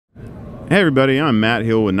Hey everybody, I'm Matt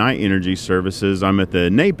Hill with Night Energy Services. I'm at the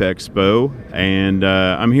NAPE Expo, and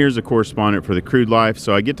I'm here as a correspondent for the Crude Life,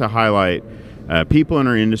 so I get to highlight people in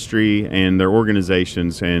our industry and their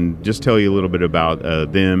organizations and just tell you a little bit about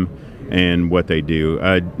them and what they do.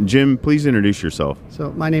 Jim, please introduce yourself.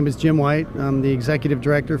 So my name is Jim White. I'm the Executive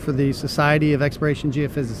Director for the Society of Exploration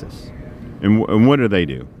Geophysicists. And what do they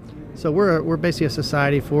do? So we're basically a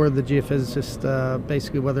society for the geophysicists,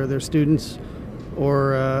 basically whether they're students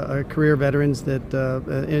or career veterans that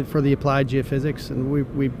for the applied geophysics, and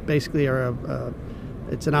we basically are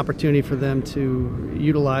it's an opportunity for them to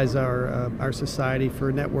utilize our society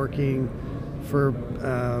for networking, for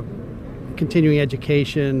continuing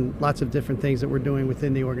education, lots of different things that we're doing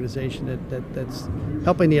within the organization that's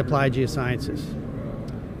helping the applied geosciences.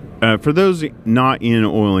 For those not in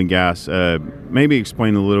oil and gas, maybe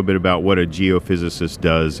explain a little bit about what a geophysicist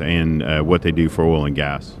does and what they do for oil and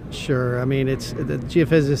gas. Sure. I mean, the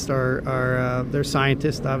geophysicists are they're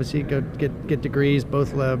scientists. Obviously, get degrees,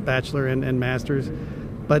 both bachelor and masters,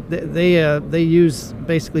 but they use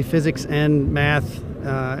basically physics and math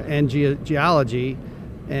and geology,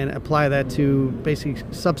 and apply that to basically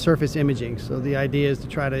subsurface imaging. So the idea is to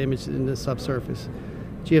try to image in the subsurface.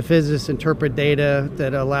 Geophysicists interpret data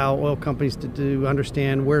that allow oil companies to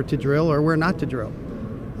understand where to drill or where not to drill.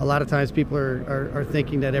 A lot of times people are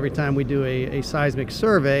thinking that every time we do a seismic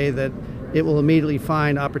survey that it will immediately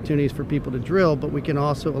find opportunities for people to drill, but we can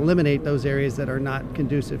also eliminate those areas that are not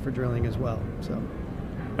conducive for drilling as well. So,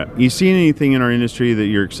 you seen anything in our industry that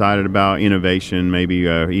you're excited about, innovation, maybe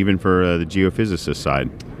even for the geophysicist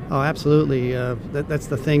side? Oh, absolutely. That's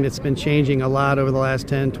the thing that's been changing a lot over the last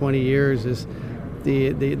 10, 20 years is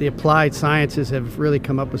the applied sciences have really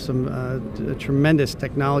come up with some tremendous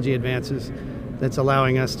technology advances that's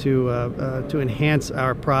allowing us to enhance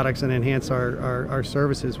our products and enhance our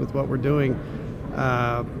services with what we're doing,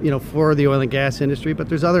 for the oil and gas industry. But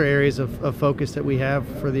there's other areas of focus that we have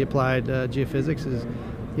for the applied geophysics. Is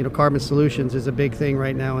carbon solutions is a big thing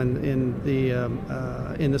right now in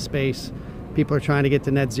the space. People are trying to get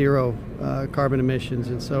to net zero carbon emissions,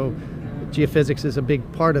 and so geophysics is a big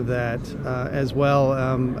part of that as well.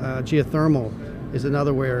 Geothermal is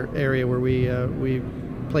another area where we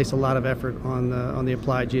place a lot of effort on the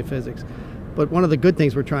applied geophysics. But one of the good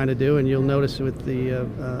things we're trying to do, and you'll notice with the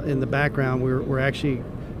in the background, we're actually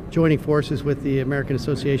joining forces with the American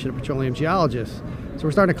Association of Petroleum Geologists. So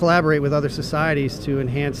we're starting to collaborate with other societies to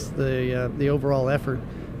enhance the overall effort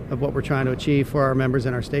of what we're trying to achieve for our members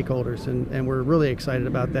and our stakeholders, and we're really excited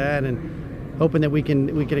about that, and hoping that we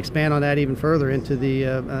can expand on that even further into the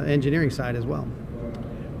engineering side as well.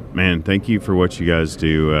 Man, thank you for what you guys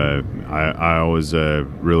do. I always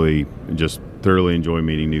really just thoroughly enjoy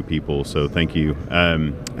meeting new people, so thank you.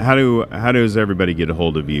 How does everybody get a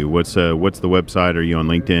hold of you? What's the website? Are you on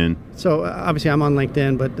LinkedIn? So obviously I'm on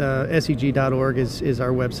LinkedIn, but seg.org is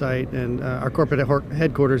our website, and our corporate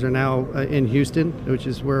headquarters are now in Houston, which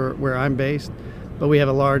is where I'm based. But we have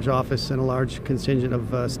a large office and a large contingent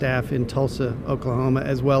of staff in Tulsa, Oklahoma,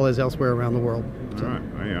 as well as elsewhere around the world. All right.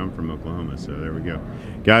 Oh, yeah, I'm from Oklahoma, so there we go.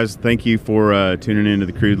 Guys, thank you for tuning in to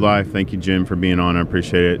the Crude Life. Thank you, Jim, for being on. I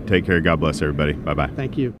appreciate it. Take care. God bless everybody. Bye-bye.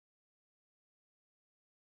 Thank you.